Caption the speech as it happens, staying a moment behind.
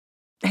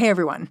Hey,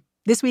 everyone.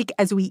 This week,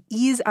 as we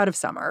ease out of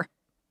summer,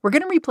 we're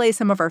going to replay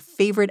some of our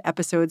favorite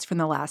episodes from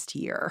the last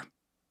year.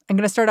 I'm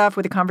going to start off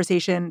with a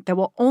conversation that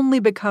will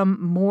only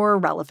become more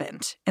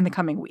relevant in the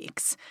coming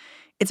weeks.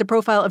 It's a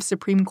profile of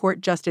Supreme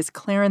Court Justice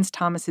Clarence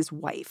Thomas's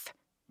wife,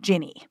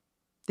 Ginni.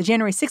 The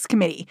January 6th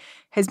committee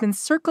has been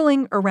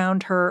circling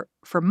around her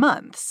for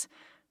months,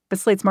 but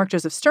Slate's Mark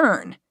Joseph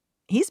Stern,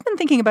 he's been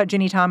thinking about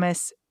Ginni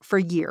Thomas for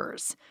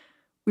years.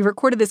 We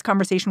recorded this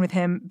conversation with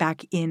him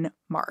back in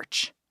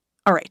March.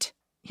 All right,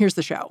 here's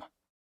the show.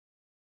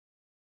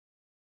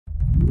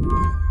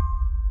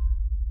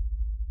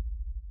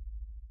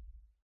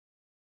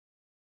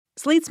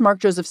 Slate's Mark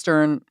Joseph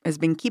Stern has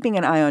been keeping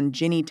an eye on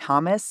Ginni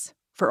Thomas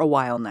for a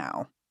while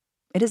now.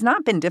 It has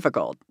not been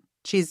difficult.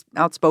 She's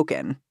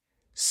outspoken.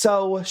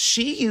 So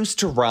she used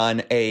to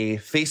run a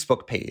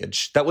Facebook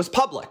page that was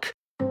public.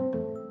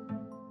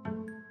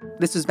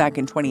 This was back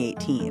in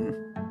 2018.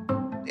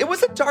 It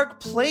was a dark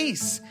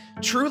place,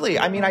 truly.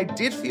 I mean, I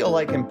did feel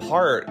like, in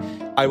part,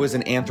 I was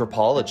an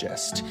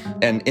anthropologist.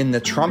 And in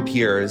the Trump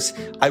years,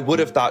 I would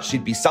have thought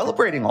she'd be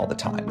celebrating all the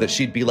time, that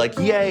she'd be like,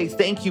 yay,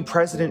 thank you,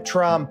 President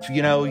Trump.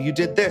 You know, you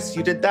did this,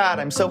 you did that.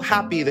 I'm so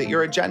happy that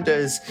your agenda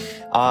is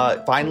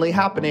finally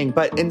happening.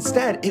 But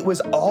instead, it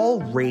was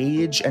all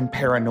rage and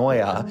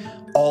paranoia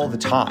all the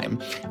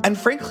time. And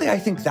frankly, I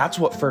think that's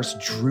what first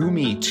drew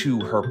me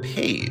to her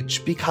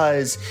page,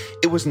 because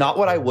it was not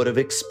what I would have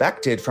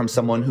expected from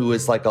someone who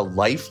is like a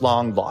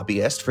lifelong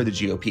lobbyist for the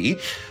GOP,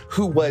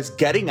 who was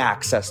getting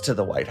access to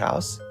the White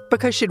House.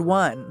 Because she'd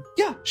won.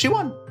 Yeah, she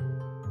won.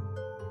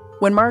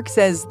 When Mark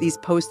says these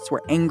posts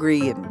were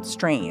angry and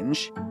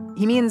strange,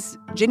 he means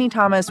Ginni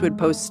Thomas would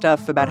post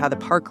stuff about how the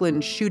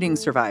Parkland shooting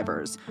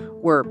survivors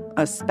were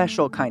a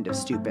special kind of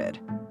stupid.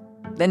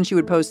 Then she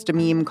would post a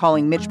meme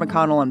calling Mitch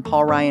McConnell and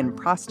Paul Ryan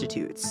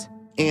prostitutes.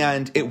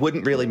 And it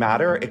wouldn't really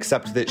matter,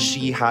 except that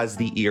she has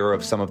the ear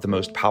of some of the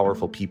most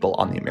powerful people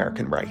on the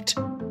American right.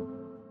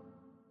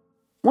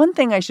 One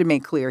thing I should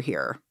make clear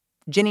here,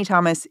 Ginni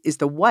Thomas is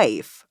the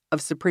wife of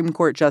Supreme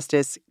Court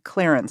Justice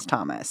Clarence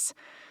Thomas.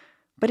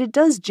 But it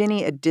does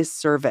Ginni a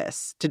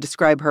disservice to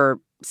describe her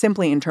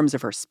simply in terms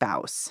of her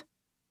spouse.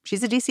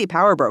 She's a D.C.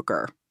 power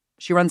broker.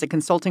 She runs a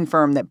consulting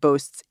firm that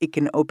boasts it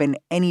can open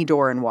any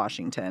door in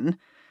Washington.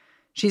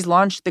 She's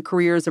launched the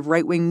careers of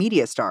right-wing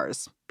media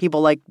stars, people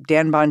like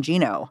Dan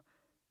Bongino.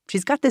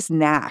 She's got this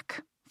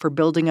knack for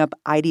building up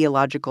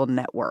ideological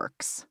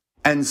networks.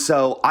 And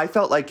so I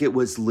felt like it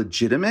was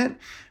legitimate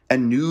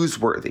and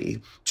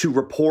newsworthy to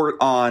report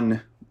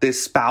on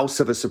this spouse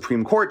of a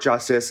Supreme Court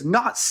justice,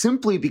 not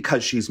simply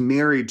because she's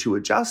married to a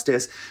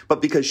justice,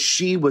 but because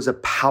she was a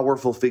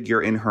powerful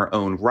figure in her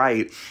own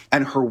right,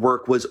 and her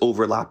work was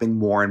overlapping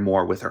more and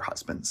more with her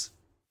husband's.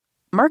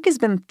 Mark has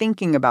been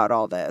thinking about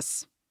all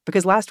this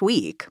because last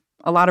week,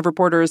 a lot of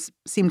reporters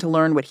seemed to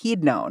learn what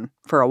he'd known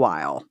for a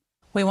while.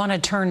 We want to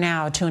turn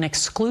now to an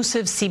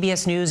exclusive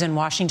CBS News and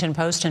Washington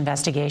Post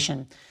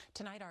investigation.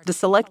 The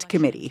Select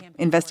Committee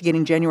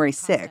investigating January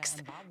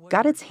 6th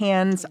got its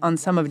hands on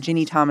some of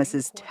Ginni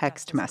Thomas's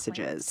text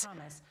messages.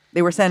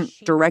 They were sent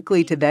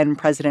directly to then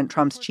President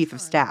Trump's chief of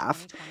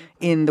staff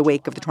in the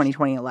wake of the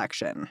 2020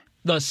 election.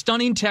 The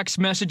stunning text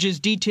messages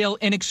detail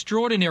an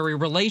extraordinary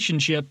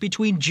relationship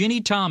between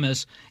Ginni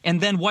Thomas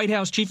and then White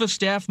House Chief of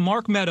Staff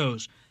Mark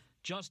Meadows.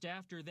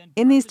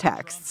 In these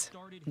texts,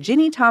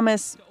 Ginni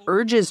Thomas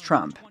urges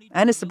Trump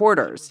and his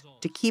supporters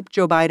to keep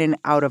Joe Biden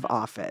out of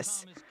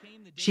office.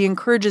 She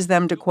encourages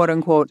them to, quote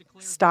unquote,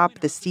 stop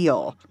the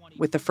steal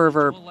with the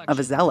fervor of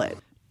a zealot.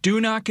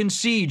 Do not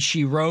concede,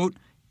 she wrote.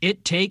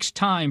 It takes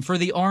time for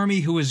the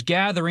army who is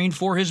gathering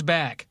for his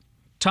back.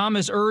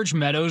 Thomas urged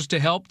Meadows to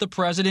help the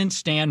president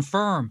stand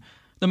firm.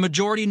 The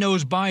majority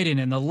knows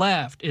Biden and the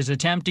left is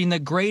attempting the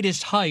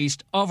greatest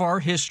heist of our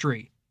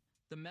history.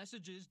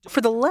 For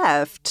the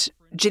left,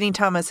 Ginni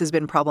Thomas has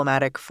been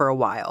problematic for a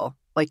while,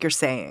 like you're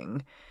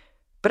saying.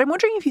 But I'm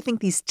wondering if you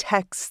think these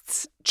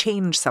texts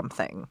change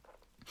something.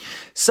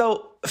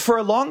 So for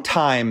a long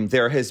time,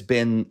 there has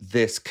been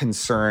this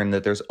concern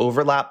that there's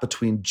overlap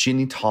between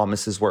Ginni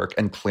Thomas's work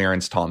and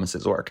Clarence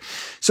Thomas's work.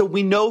 So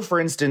we know, for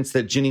instance,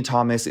 that Ginni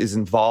Thomas is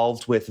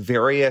involved with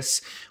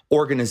various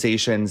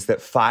organizations that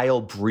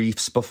file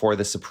briefs before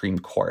the Supreme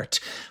Court.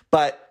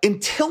 But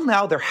until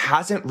now, there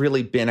hasn't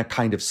really been a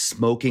kind of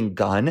smoking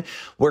gun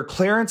where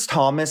Clarence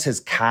Thomas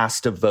has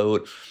cast a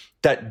vote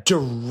that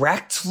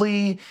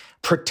directly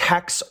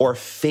protects or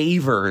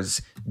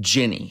favors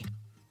Ginni.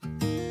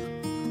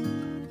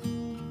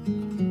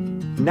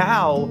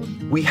 Now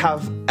we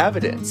have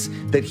evidence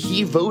that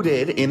he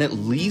voted in at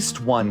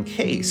least one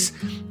case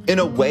in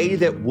a way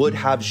that would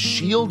have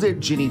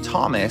shielded Ginni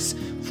Thomas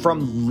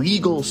from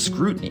legal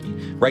scrutiny,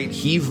 right?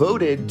 He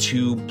voted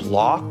to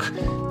block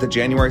the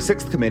January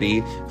 6th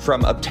committee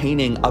from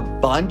obtaining a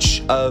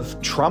bunch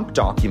of Trump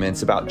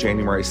documents about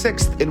January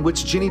 6th in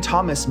which Ginni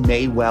Thomas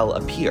may well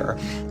appear.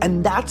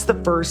 And that's the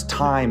first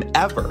time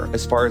ever,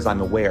 as far as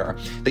I'm aware,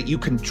 that you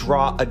can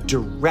draw a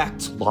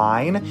direct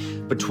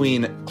line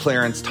between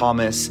Clarence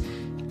Thomas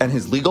and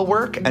his legal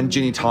work and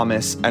Ginni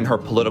Thomas and her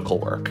political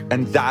work.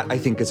 And that, I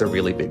think, is a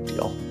really big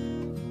deal.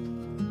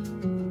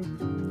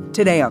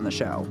 Today on the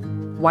show,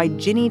 why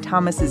Ginni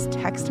Thomas's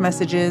text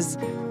messages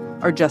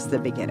are just the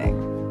beginning.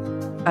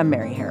 I'm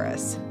Mary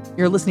Harris.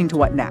 You're listening to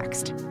What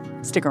Next?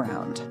 Stick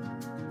around.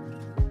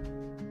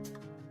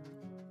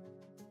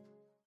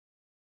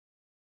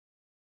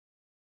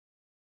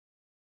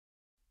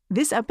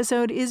 This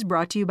episode is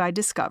brought to you by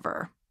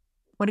Discover.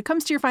 When it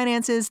comes to your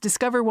finances,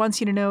 Discover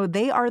wants you to know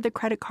they are the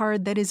credit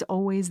card that is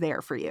always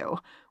there for you.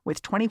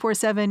 With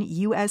 24/7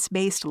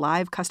 U.S.-based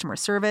live customer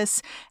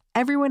service,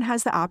 everyone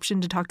has the option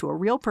to talk to a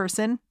real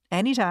person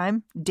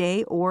anytime,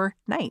 day or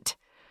night.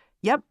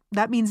 Yep,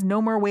 that means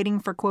no more waiting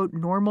for, quote,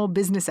 normal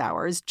business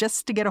hours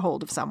just to get a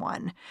hold of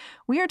someone.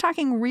 We are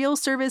talking real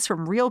service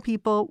from real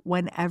people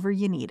whenever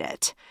you need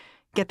it.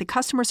 Get the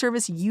customer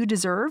service you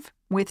deserve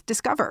with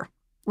Discover.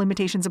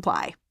 Limitations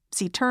apply.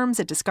 See terms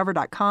at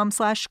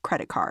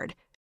discover.com/creditcard.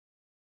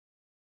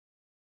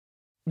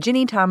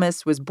 Ginni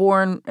Thomas was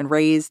born and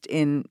raised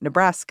in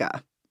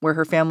Nebraska, where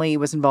her family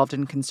was involved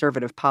in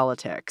conservative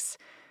politics.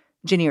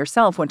 Ginni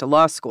herself went to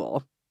law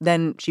school.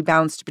 Then she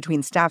bounced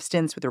between staff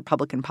stints with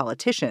Republican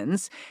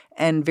politicians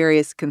and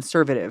various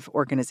conservative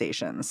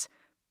organizations,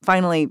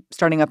 finally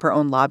starting up her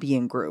own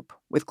lobbying group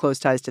with close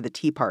ties to the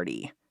Tea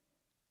Party.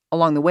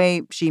 Along the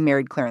way, she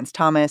married Clarence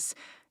Thomas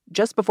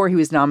just before he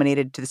was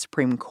nominated to the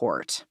Supreme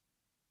Court.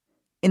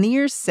 In the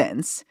years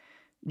since,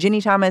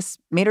 Ginni Thomas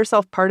made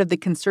herself part of the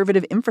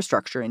conservative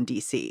infrastructure in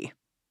D.C.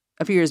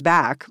 A few years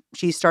back,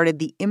 she started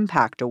the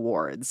Impact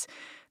Awards.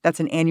 That's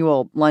an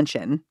annual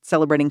luncheon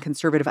celebrating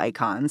conservative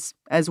icons,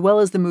 as well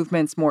as the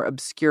movement's more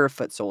obscure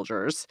foot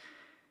soldiers.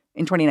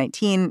 In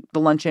 2019, the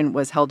luncheon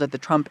was held at the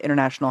Trump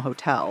International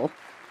Hotel.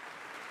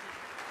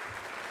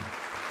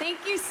 Thank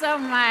you so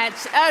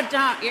much. Oh,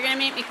 don't. You're going to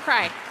make me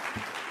cry.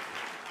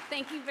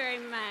 Thank you very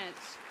much.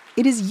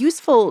 It is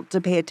useful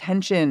to pay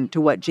attention to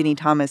what Ginni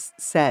Thomas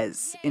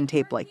says in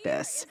tape like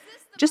this,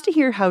 just to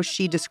hear how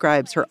she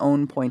describes her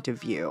own point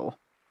of view.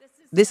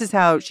 This is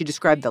how she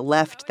described the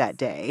left that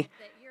day.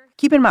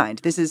 Keep in mind,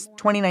 this is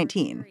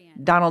 2019.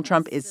 Donald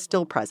Trump is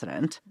still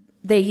president.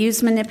 They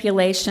use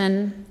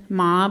manipulation,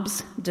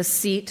 mobs,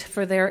 deceit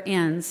for their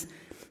ends.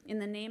 In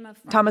the name of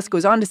Thomas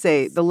goes on to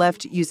say the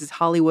left uses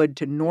Hollywood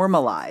to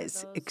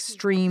normalize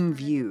extreme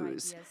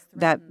views,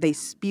 that they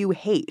spew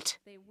hate,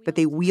 that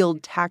they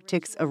wield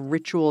tactics of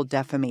ritual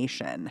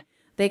defamation.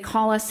 They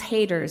call us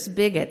haters,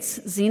 bigots,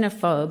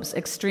 xenophobes,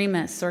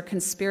 extremists, or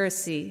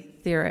conspiracy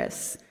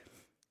theorists.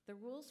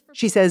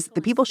 She says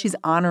the people she's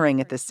honoring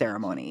at this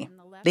ceremony,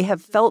 they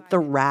have felt the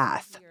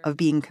wrath of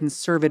being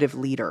conservative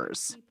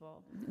leaders.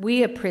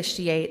 We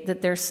appreciate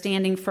that they're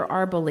standing for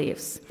our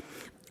beliefs.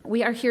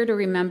 We are here to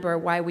remember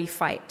why we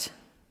fight.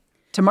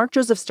 To Mark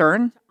Joseph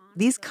Stern,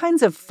 these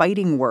kinds of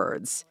fighting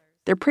words,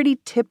 they're pretty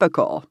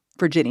typical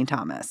for Ginni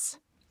Thomas.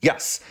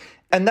 Yes.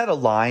 And that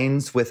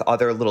aligns with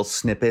other little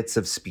snippets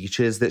of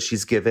speeches that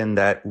she's given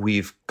that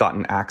we've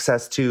gotten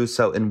access to.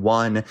 So in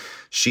one,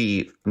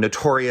 she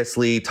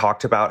notoriously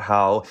talked about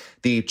how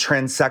the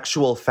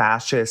transsexual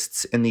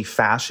fascists in the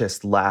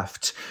fascist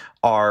left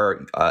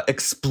are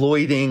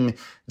exploiting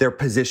their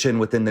position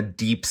within the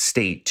deep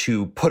state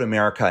to put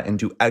America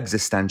into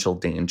existential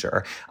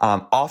danger.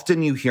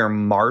 Often you hear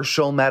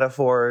martial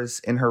metaphors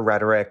in her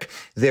rhetoric.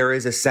 There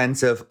is a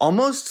sense of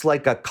almost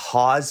like a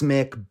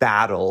cosmic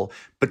battle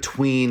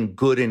between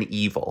good and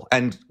evil.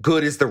 And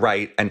good is the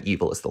right and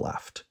evil is the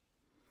left.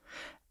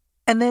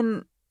 And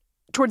then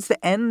towards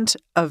the end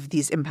of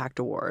these Impact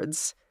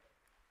Awards,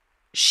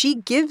 she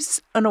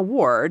gives an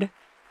award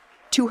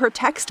to her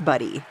text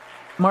buddy,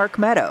 Mark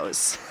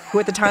Meadows, who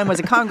at the time was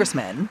a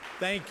congressman.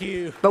 Thank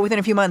you. But within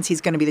a few months,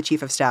 he's going to be the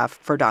chief of staff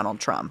for Donald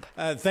Trump.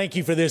 Thank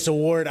you for this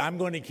award. I'm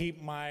going to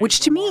keep my Which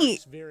to me,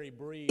 very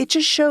brief. it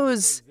just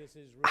shows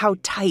how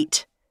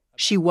tight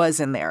she was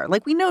in there.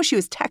 Like, we know she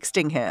was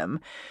texting him,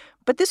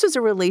 but this was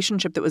a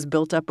relationship that was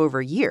built up over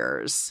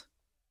years.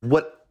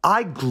 What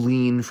I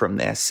glean from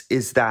this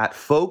is that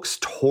folks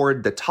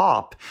toward the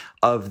top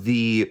of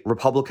the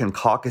Republican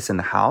caucus in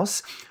the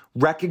House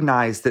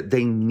recognize that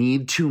they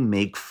need to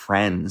make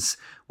friends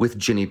with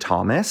Ginni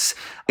Thomas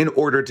in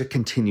order to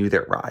continue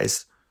their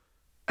rise.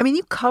 I mean,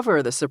 you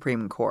cover the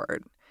Supreme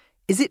Court.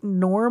 Is it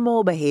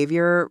normal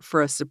behavior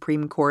for a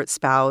Supreme Court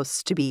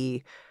spouse to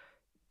be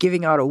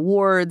giving out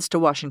awards to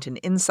Washington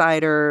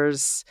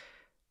insiders,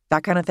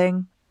 that kind of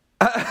thing?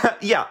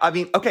 Yeah, I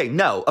mean, okay,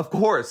 no, of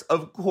course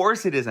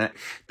it isn't.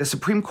 The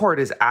Supreme Court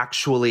is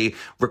actually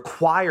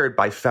required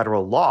by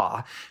federal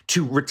law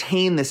to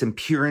retain this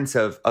appearance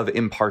of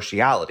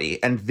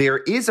impartiality. And there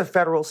is a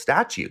federal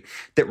statute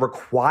that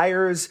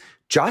requires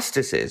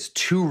justices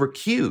to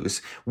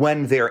recuse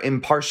when their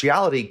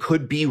impartiality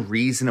could be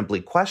reasonably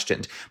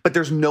questioned. But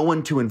there's no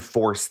one to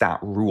enforce that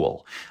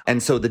rule.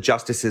 And so the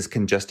justices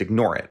can just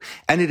ignore it.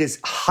 And it is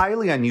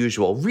highly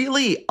unusual,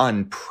 really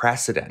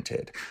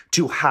unprecedented,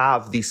 to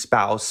have the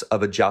spouse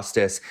of a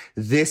justice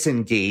this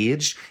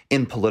engaged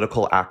in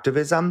political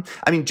activism.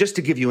 I mean, just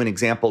to give you an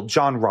example,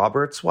 John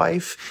Roberts'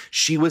 wife,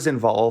 she was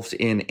involved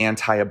in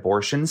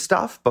anti-abortion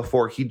stuff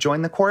before he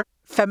joined the court.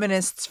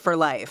 Feminists for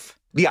life.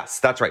 Yes,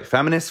 that's right.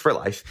 Feminist for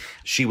life.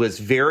 She was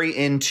very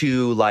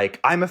into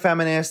I'm a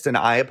feminist and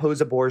I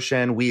oppose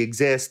abortion. We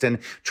exist, and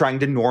trying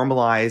to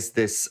normalize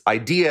this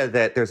idea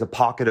that there's a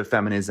pocket of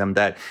feminism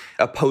that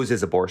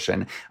opposes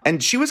abortion.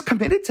 And she was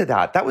committed to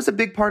that. That was a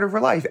big part of her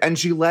life. And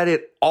she let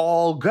it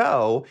all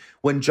go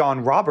when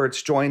John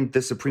Roberts joined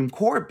the Supreme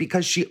Court,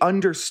 because she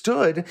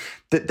understood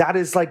that that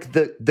is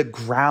the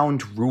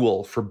ground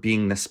rule for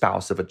being the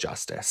spouse of a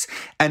justice.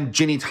 And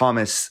Ginni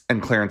Thomas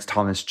and Clarence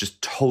Thomas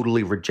just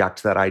totally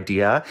reject that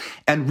idea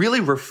and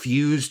really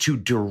refuse to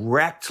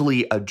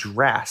directly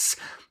address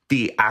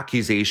the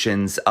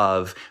accusations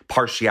of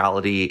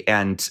partiality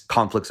and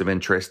conflicts of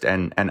interest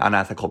and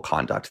unethical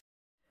conduct.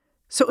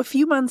 So a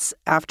few months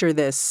after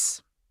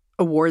this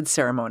awards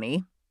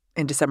ceremony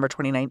in December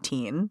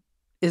 2019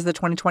 is the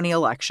 2020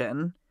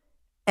 election.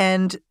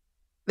 And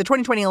the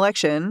 2020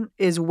 election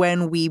is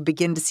when we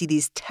begin to see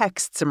these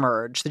texts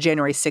emerge. The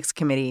January 6th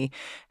committee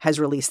has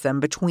released them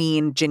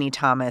between Ginni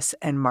Thomas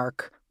and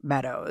Mark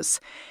Meadows.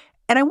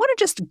 And I want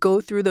to just go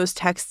through those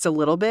texts a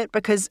little bit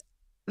because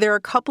there are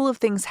a couple of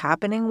things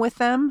happening with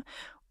them.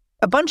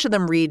 A bunch of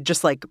them read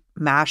just like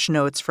MASH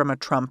notes from a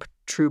Trump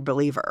true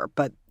believer,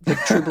 but the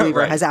true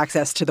believer right. has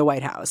access to the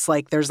White House.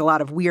 There's a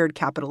lot of weird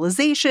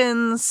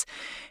capitalizations.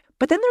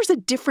 But then there's a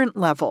different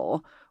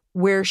level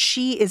where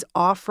she is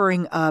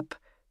offering up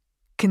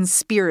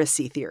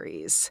conspiracy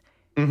theories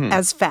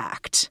as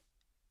fact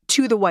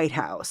to the White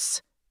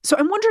House. So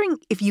I'm wondering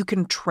if you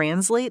can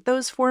translate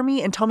those for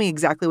me and tell me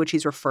exactly what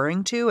she's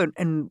referring to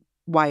and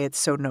why it's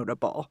so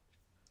notable.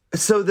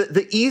 So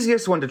the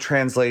easiest one to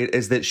translate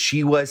is that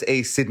she was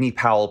a Sidney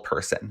Powell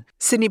person.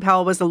 Sidney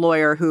Powell was the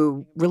lawyer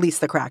who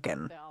released the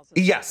Kraken.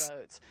 Yes.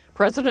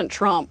 President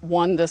Trump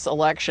won this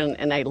election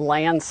in a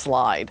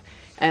landslide,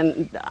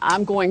 and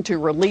I'm going to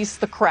release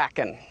the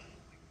Kraken.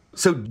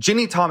 So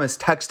Ginni Thomas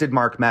texted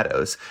Mark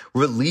Meadows,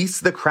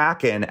 release the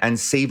Kraken and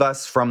save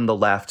us from the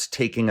left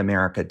taking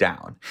America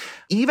down.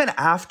 Even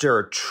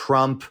after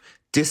Trump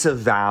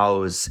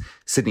disavows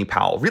Sidney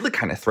Powell, really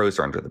kind of throws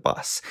her under the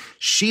bus,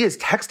 she is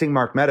texting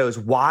Mark Meadows,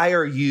 why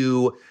are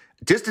you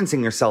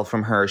distancing yourself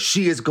from her?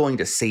 She is going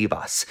to save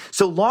us.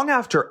 So long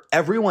after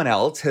everyone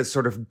else has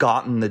sort of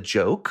gotten the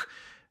joke,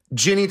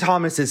 Ginni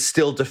Thomas is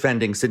still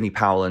defending Sidney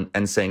Powell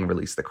and saying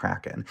release the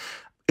Kraken.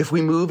 If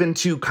we move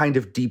into kind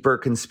of deeper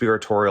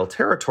conspiratorial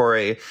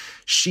territory,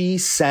 she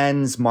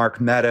sends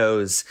Mark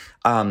Meadows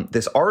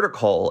this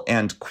article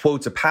and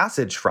quotes a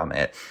passage from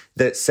it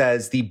that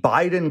says the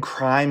Biden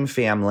crime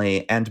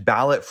family and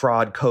ballot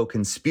fraud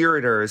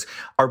co-conspirators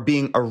are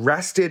being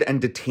arrested and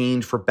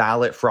detained for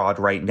ballot fraud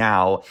right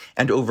now,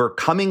 and over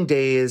coming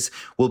days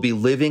will be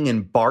living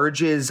in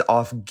barges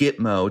off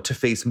Gitmo to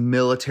face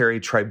military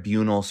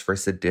tribunals for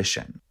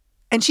sedition.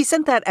 And she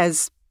sent that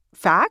as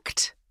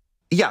fact?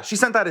 Yeah, she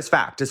sent that as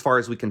fact, as far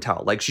as we can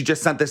tell. She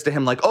just sent this to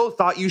him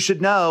thought you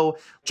should know.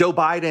 Joe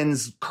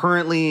Biden's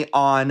currently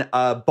on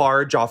a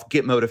barge off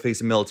Gitmo to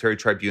face a military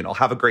tribunal.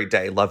 Have a great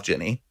day. Love,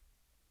 Ginni.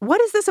 What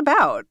is this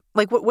about?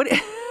 What?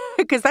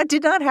 Because that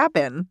did not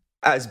happen.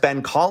 As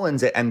Ben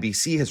Collins at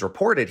NBC has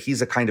reported,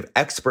 he's a kind of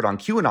expert on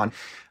QAnon.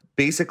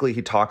 Basically,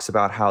 he talks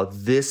about how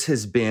this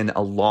has been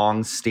a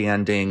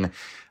long-standing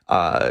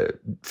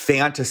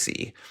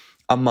fantasy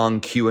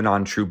among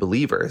QAnon true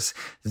believers,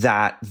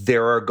 that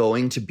there are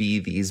going to be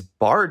these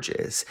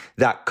barges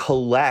that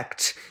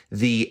collect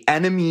the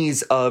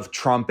enemies of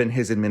Trump and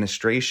his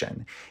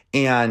administration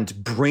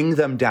and bring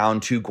them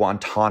down to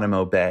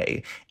Guantanamo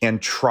Bay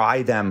and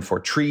try them for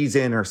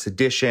treason or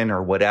sedition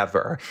or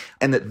whatever.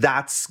 And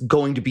that's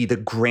going to be the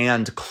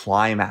grand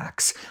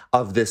climax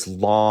of this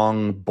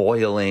long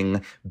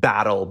boiling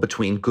battle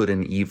between good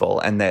and evil,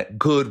 and that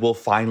good will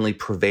finally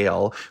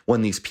prevail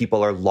when these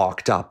people are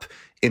locked up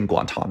in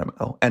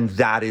Guantanamo. And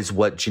that is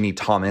what Ginni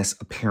Thomas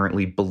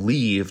apparently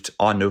believed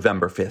on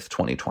November 5th,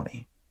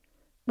 2020.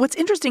 What's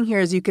interesting here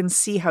is you can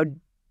see how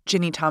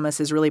Ginni Thomas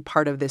is really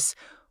part of this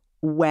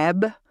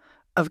web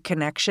of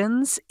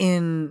connections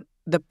in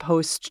the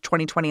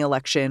post-2020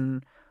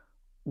 election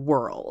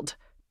world.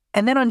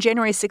 And then on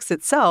January 6th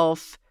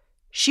itself,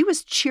 she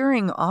was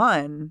cheering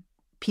on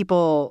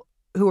people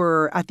who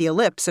were at the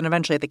Ellipse and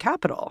eventually at the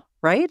Capitol,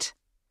 right?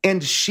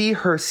 And she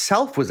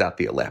herself was at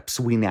the Ellipse,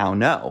 we now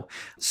know.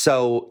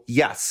 So,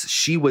 yes,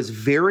 she was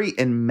very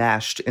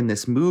enmeshed in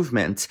this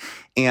movement,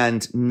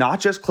 and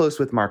not just close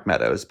with Mark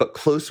Meadows, but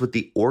close with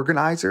the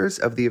organizers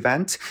of the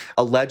event.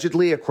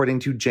 Allegedly, according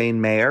to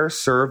Jane Mayer,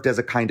 served as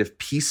a kind of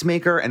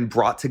peacemaker and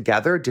brought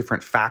together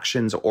different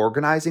factions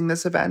organizing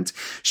this event.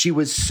 She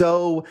was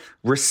so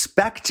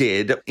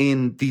respected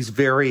in these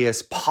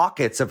various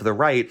pockets of the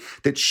right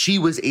that she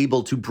was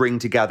able to bring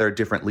together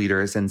different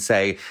leaders and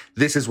say,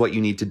 this is what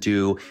you need to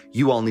do.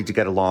 You all need to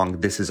get along.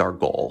 This is our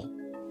goal.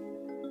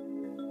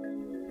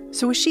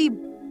 So was she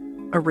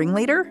a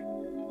ringleader?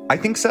 I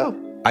think so.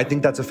 I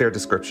think that's a fair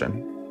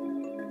description.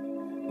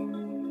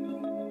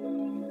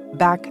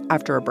 Back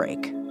after a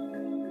break.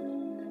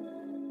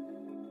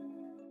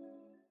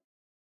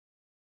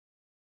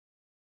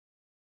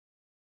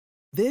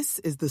 This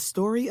is the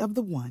story of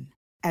the one.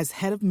 As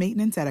head of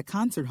maintenance at a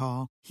concert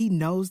hall, he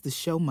knows the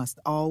show must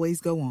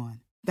always go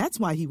on. That's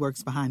why he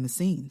works behind the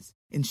scenes,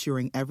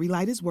 ensuring every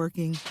light is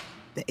working,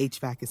 the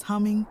HVAC is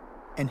humming,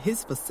 and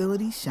his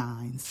facility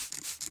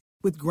shines.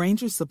 With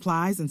Grainger's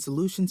supplies and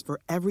solutions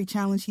for every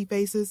challenge he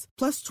faces,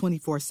 plus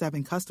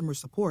 24/7 customer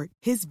support,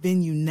 his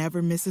venue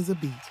never misses a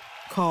beat.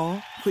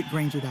 Call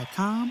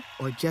quickgrainger.com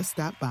or just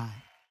stop by.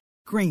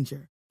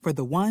 Grainger, for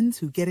the ones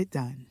who get it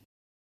done.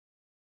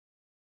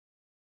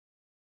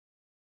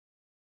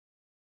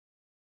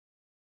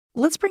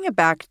 Let's bring it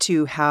back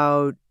to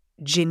how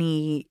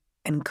Ginni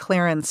and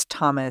Clarence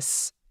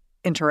Thomas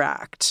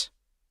interact.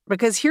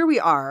 Because here we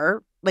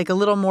are, like a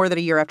little more than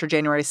a year after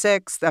January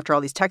 6th, after all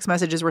these text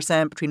messages were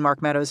sent between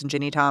Mark Meadows and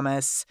Ginni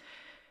Thomas.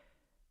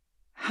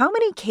 How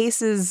many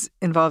cases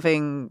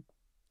involving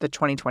the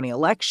 2020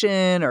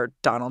 election or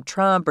Donald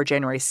Trump or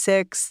January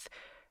 6th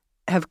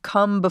have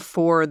come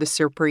before the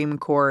Supreme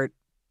Court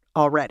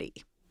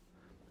already?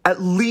 At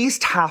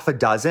least half a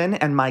dozen,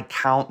 and my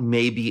count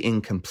may be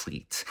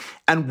incomplete.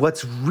 And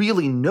what's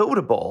really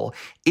notable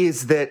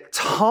is that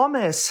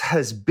Thomas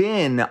has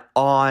been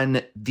on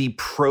the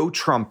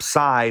pro-Trump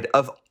side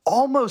of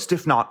almost,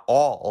 if not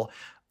all,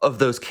 of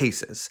those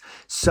cases.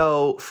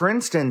 So, for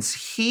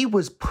instance, he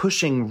was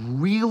pushing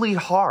really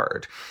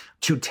hard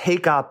to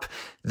take up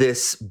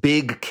this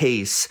big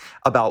case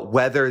about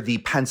whether the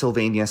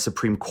Pennsylvania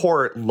Supreme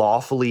Court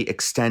lawfully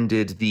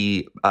extended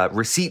the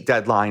receipt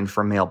deadline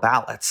for mail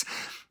ballots.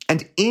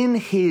 And in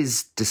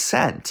his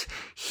dissent,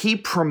 he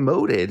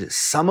promoted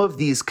some of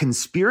these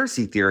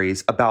conspiracy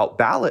theories about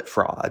ballot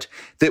fraud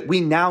that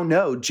we now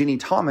know Ginni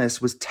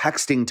Thomas was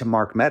texting to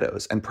Mark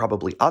Meadows and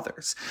probably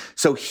others.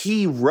 So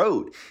he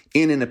wrote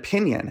in an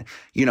opinion,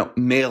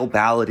 mail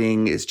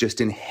balloting is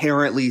just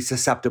inherently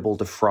susceptible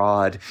to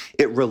fraud.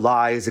 It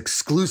relies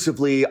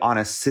exclusively on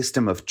a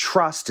system of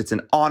trust. It's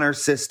an honor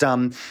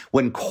system.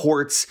 When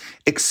courts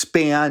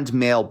expand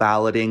mail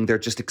balloting, they're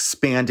just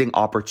expanding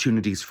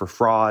opportunities for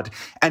fraud.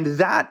 And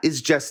that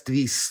is just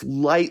the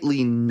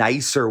slightly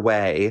nicer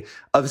way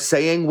of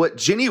saying what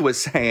Ginni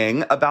was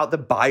saying about the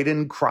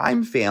Biden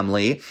crime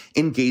family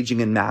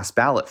engaging in mass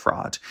ballot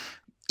fraud.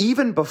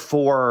 Even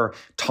before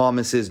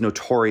Thomas's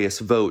notorious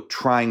vote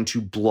trying to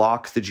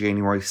block the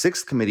January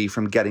 6th committee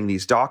from getting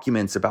these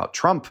documents about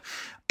Trump,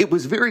 it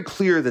was very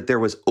clear that there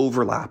was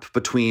overlap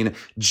between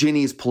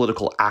Ginni's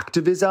political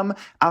activism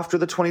after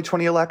the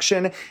 2020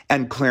 election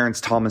and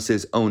Clarence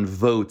Thomas's own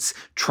votes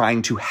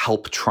trying to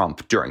help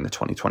Trump during the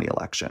 2020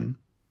 election.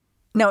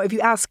 Now, if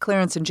you ask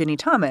Clarence and Ginni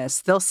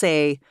Thomas, they'll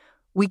say,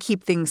 we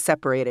keep things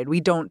separated.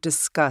 We don't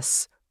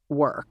discuss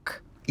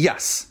work.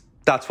 Yes,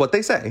 that's what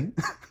they say.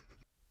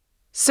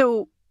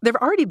 So there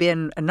have already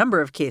been a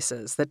number of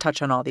cases that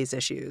touch on all these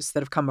issues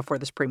that have come before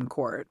the Supreme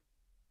Court.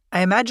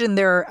 I imagine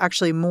there are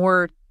actually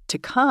more to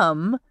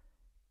come.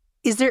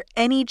 Is there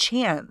any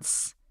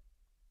chance,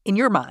 in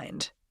your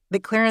mind,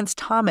 that Clarence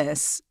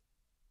Thomas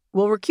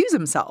will recuse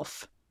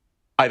himself?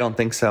 I don't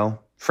think so,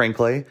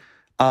 frankly.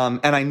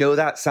 And I know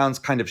that sounds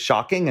kind of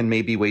shocking and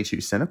maybe way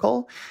too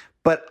cynical,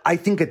 but I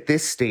think at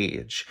this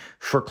stage,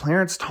 for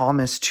Clarence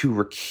Thomas to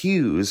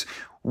recuse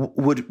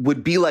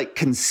would be like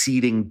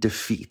conceding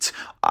defeat.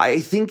 I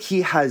think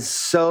he has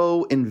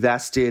so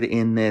invested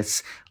in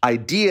this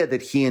idea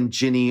that he and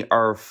Ginni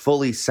are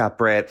fully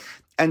separate.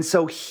 And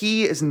so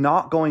he is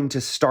not going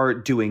to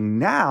start doing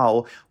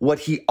now what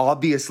he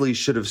obviously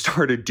should have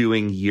started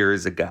doing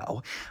years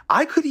ago.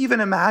 I could even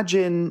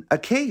imagine a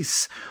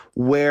case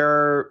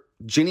where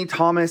Ginni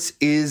Thomas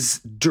is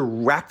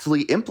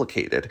directly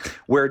implicated,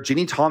 where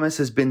Ginni Thomas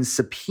has been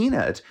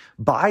subpoenaed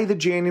by the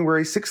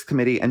January 6th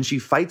committee, and she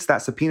fights that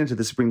subpoena to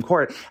the Supreme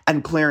Court,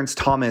 and Clarence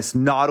Thomas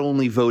not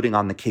only voting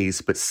on the case,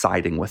 but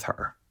siding with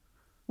her.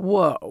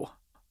 Whoa.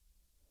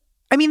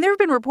 I mean, there have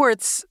been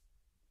reports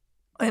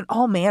and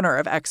all manner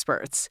of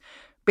experts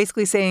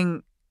basically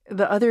saying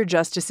the other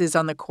justices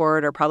on the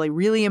court are probably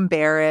really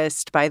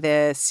embarrassed by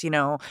this,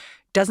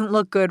 doesn't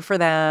look good for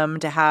them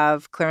to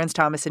have Clarence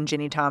Thomas and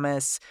Ginni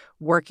Thomas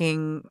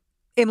working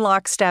in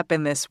lockstep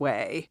in this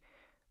way.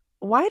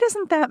 Why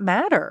doesn't that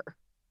matter?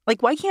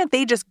 Like, why can't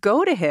they just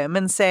go to him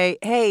and say,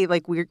 hey,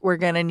 like, we're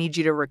going to need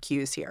you to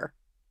recuse here?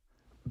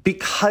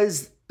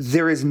 Because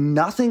there is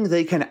nothing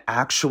they can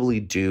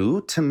actually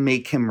do to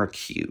make him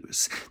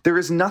recuse. There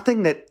is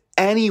nothing that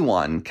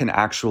anyone can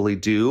actually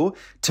do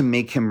to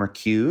make him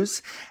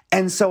recuse.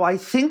 And so I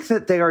think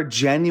that they are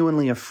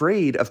genuinely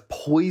afraid of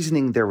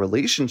poisoning their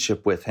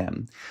relationship with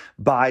him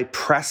by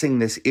pressing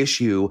this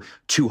issue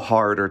too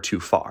hard or too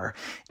far.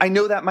 I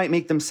know that might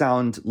make them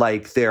sound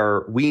like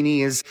they're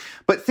weenies,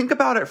 but think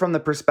about it from the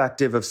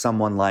perspective of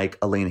someone like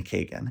Elena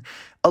Kagan.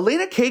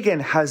 Elena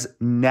Kagan has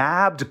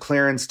nabbed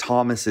Clarence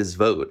Thomas's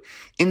vote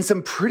in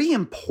some pretty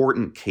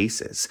important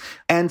cases.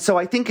 And so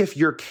I think if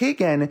you're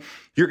Kagan,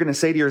 you're going to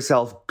say to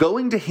yourself,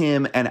 going to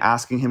him and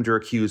asking him to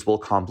recuse will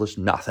accomplish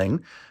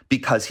nothing,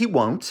 because he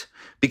won't,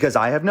 because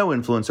I have no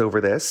influence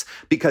over this,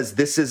 because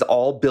this is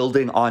all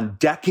building on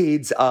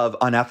decades of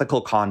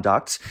unethical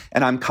conduct,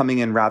 and I'm coming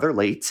in rather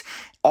late.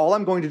 All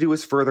I'm going to do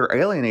is further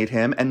alienate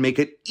him and make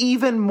it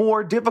even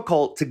more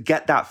difficult to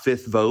get that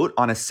fifth vote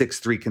on a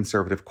 6-3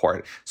 conservative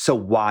court. So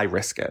why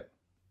risk it?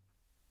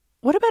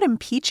 What about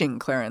impeaching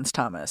Clarence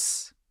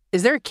Thomas?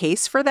 Is there a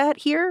case for that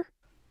here?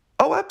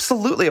 Oh,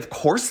 absolutely. Of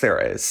course there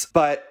is.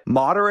 But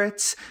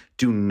moderates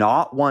do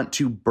not want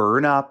to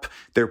burn up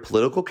their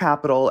political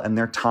capital and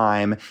their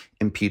time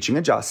impeaching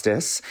a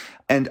justice.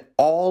 And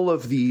all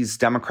of these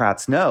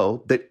Democrats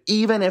know that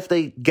even if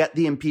they get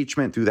the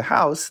impeachment through the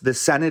House, the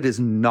Senate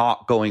is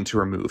not going to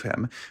remove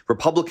him.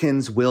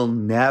 Republicans will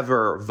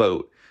never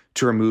vote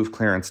to remove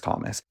Clarence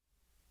Thomas.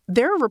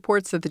 There are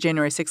reports that the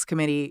January 6th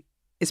committee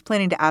is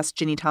planning to ask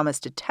Ginni Thomas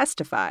to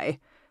testify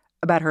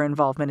about her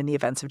involvement in the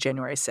events of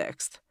January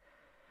 6th.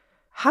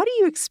 How do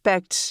you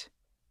expect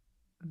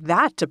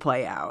that to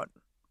play out?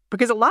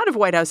 Because a lot of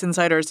White House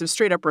insiders have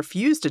straight up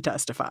refused to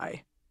testify.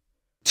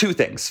 Two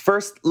things.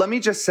 First, let me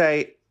just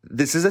say,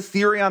 this is a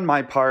theory on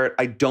my part.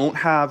 I don't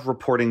have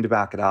reporting to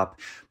back it up,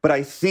 but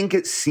I think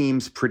it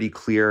seems pretty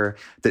clear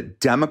that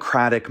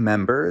Democratic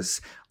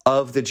members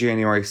of the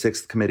January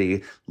 6th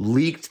committee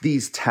leaked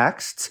these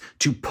texts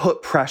to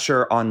put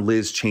pressure on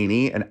Liz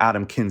Cheney and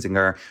Adam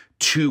Kinzinger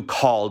to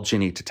call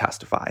Ginni to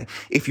testify.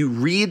 If you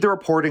read the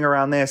reporting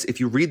around this, if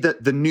you read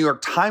the New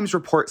York Times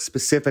report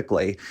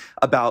specifically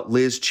about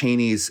Liz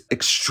Cheney's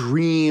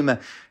extreme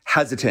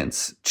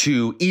hesitance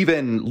to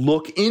even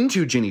look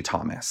into Ginni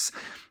Thomas,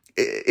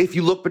 if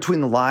you look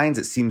between the lines,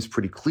 it seems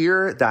pretty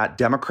clear that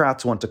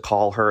Democrats want to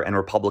call her and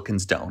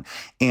Republicans don't.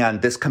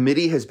 And this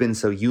committee has been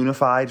so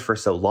unified for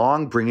so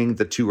long, bringing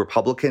the two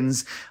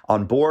Republicans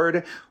on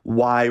board.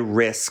 Why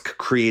risk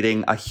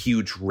creating a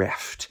huge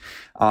rift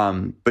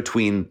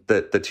between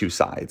the two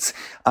sides?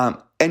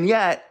 And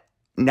yet,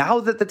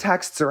 now that the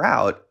texts are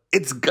out,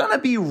 it's going to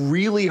be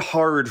really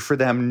hard for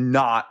them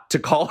not to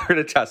call her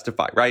to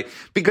testify, right?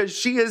 Because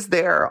she is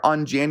there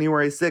on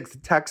January 6th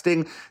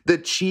texting the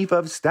chief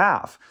of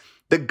staff,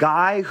 the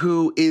guy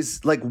who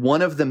is like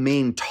one of the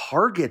main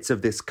targets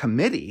of this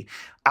committee,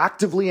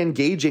 actively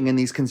engaging in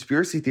these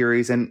conspiracy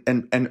theories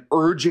and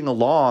urging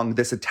along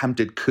this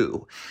attempted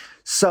coup.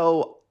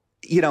 So,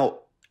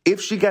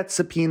 if she gets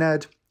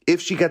subpoenaed,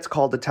 if she gets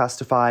called to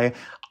testify,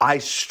 I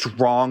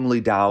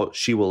strongly doubt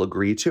she will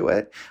agree to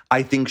it.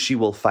 I think she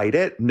will fight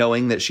it,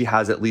 knowing that she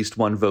has at least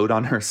one vote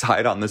on her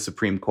side on the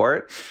Supreme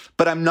Court.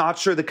 But I'm not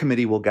sure the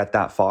committee will get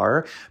that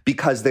far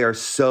because they are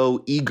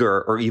so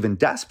eager or even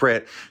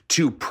desperate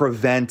to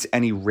prevent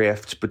any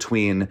rift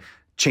between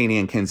Cheney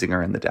and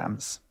Kinzinger and the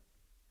Dems.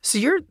 So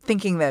you're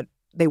thinking that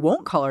they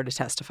won't call her to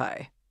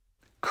testify?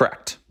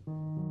 Correct.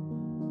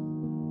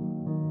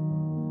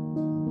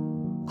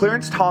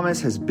 Clarence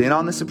Thomas has been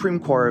on the Supreme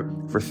Court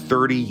for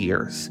 30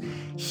 years.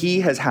 He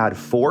has had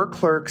 4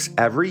 clerks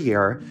every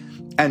year,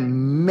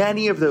 and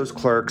many of those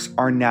clerks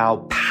are now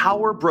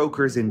power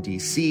brokers in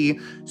D.C.,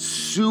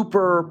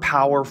 super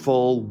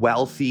powerful,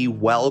 wealthy,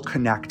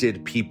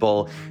 well-connected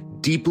people,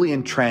 deeply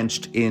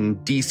entrenched in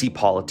D.C.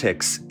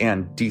 politics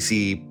and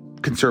D.C.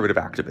 conservative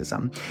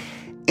activism.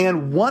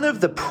 And one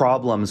of the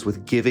problems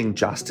with giving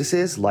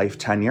justices life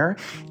tenure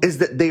is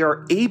that they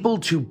are able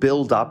to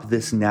build up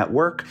this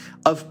network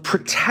of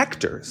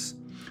protectors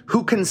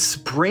who can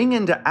spring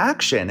into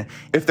action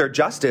if their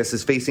justice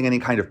is facing any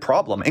kind of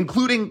problem,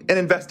 including an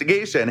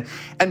investigation,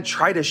 and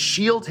try to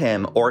shield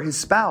him or his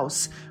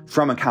spouse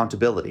from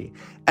accountability.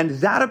 And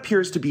that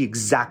appears to be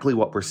exactly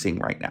what we're seeing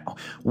right now.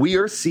 We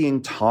are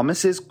seeing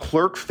Thomas's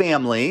clerk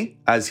family,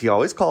 as he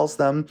always calls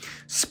them,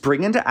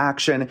 spring into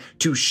action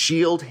to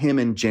shield him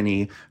and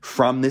Ginni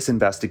from this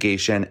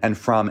investigation and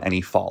from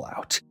any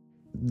fallout.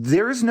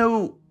 There is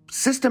no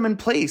system in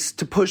place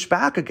to push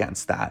back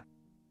against that.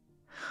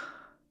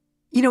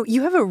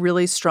 You have a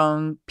really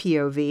strong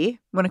POV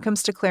when it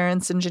comes to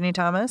Clarence and Ginni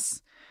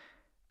Thomas.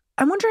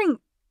 I'm wondering,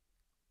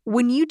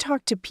 when you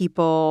talk to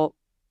people,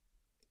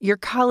 your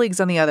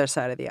colleagues on the other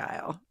side of the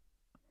aisle,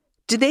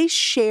 do they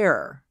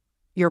share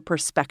your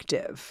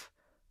perspective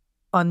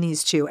on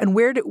these two? And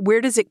where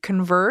does it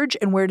converge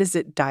and where does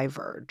it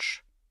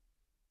diverge?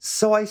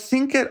 So I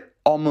think it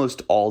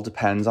almost all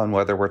depends on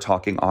whether we're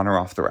talking on or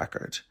off the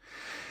record.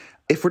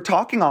 If we're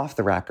talking off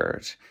the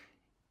record,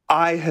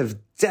 I have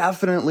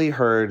definitely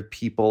heard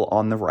people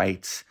on the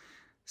right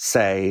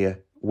say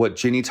what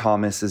Ginni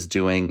Thomas is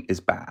doing is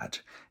bad.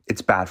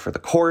 It's bad for the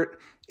court.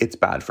 It's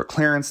bad for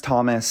Clarence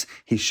Thomas.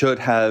 He should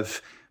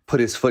have put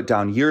his foot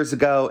down years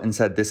ago and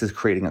said this is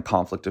creating a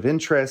conflict of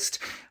interest.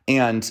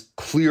 And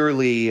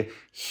clearly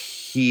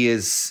he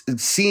is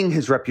seeing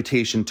his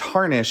reputation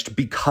tarnished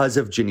because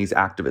of Ginni's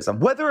activism.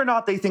 Whether or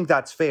not they think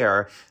that's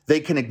fair, they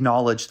can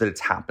acknowledge that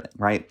it's happening,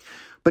 right?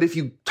 But if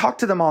you talk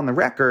to them on the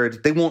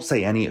record, they won't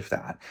say any of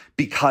that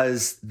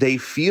because they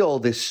feel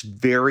this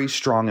very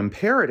strong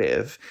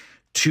imperative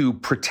to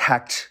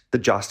protect the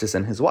justice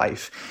and his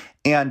wife.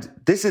 And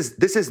this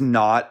is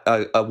not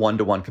a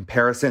one-to-one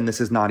comparison.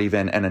 This is not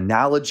even an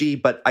analogy,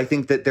 but I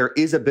think that there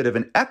is a bit of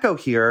an echo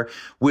here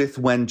with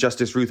when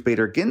Justice Ruth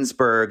Bader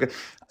Ginsburg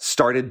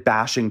started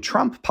bashing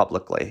Trump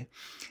publicly.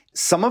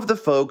 Some of the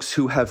folks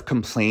who have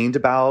complained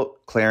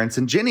about Clarence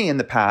and Ginni in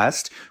the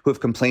past, who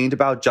have complained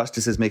about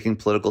justices making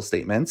political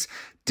statements,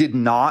 did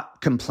not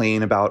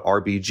complain about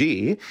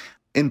RBG,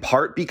 in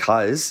part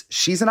because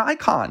she's an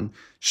icon.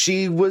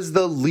 She was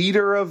the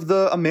leader of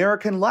the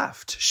American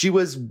left. She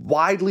was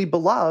widely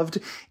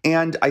beloved.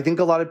 And I think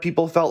a lot of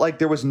people felt like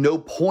there was no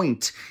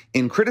point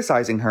in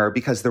criticizing her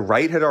because the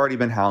right had already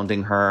been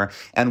hounding her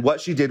and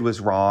what she did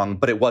was wrong,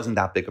 but it wasn't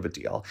that big of a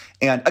deal.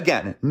 And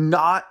again,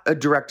 not a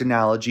direct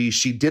analogy.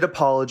 She did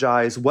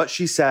apologize. What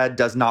she said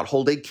does not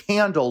hold a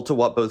candle to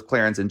what both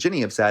Clarence and Ginni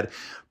have said,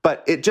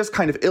 but it just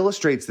kind of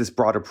illustrates this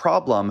broader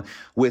problem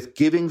with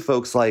giving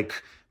folks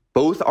like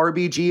both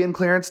RBG and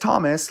Clarence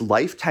Thomas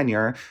life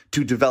tenure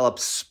to develop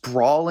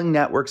sprawling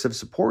networks of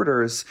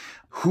supporters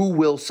who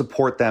will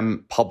support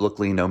them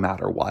publicly no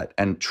matter what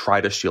and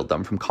try to shield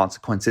them from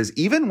consequences,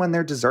 even when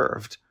they're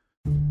deserved.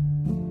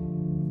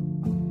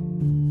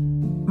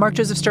 Mark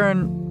Joseph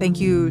Stern, thank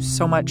you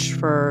so much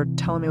for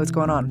telling me what's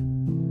going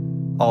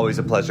on. Always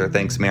a pleasure.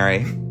 Thanks, Mary.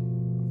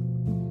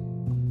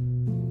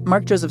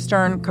 Mark Joseph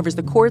Stern covers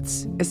the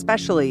courts,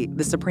 especially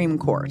the Supreme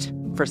Court,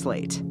 for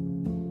Slate.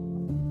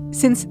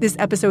 Since this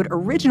episode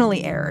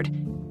originally aired,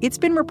 it's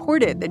been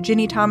reported that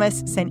Ginni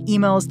Thomas sent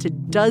emails to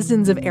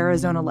dozens of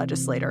Arizona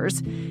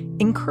legislators,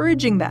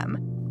 encouraging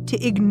them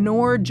to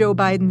ignore Joe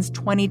Biden's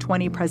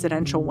 2020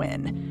 presidential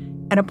win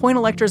and appoint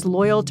electors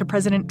loyal to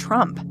President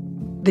Trump.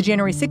 The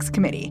January 6th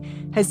committee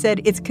has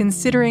said it's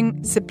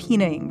considering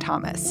subpoenaing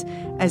Thomas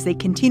as they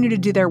continue to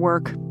do their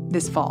work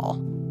this fall.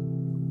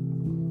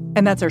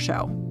 And that's our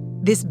show.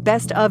 This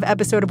best of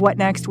episode of What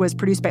Next was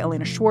produced by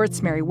Elena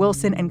Schwartz, Mary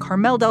Wilson, and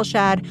Carmel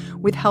Delshad,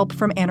 with help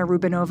from Anna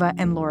Rubinova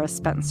and Laura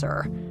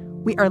Spencer.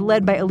 We are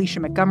led by Alicia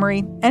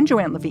Montgomery and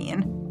Joanne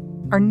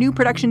Levine. Our new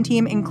production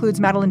team includes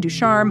Madeline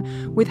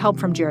Ducharme, with help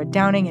from Jared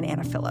Downing and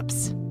Anna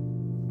Phillips.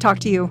 Talk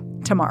to you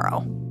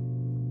tomorrow.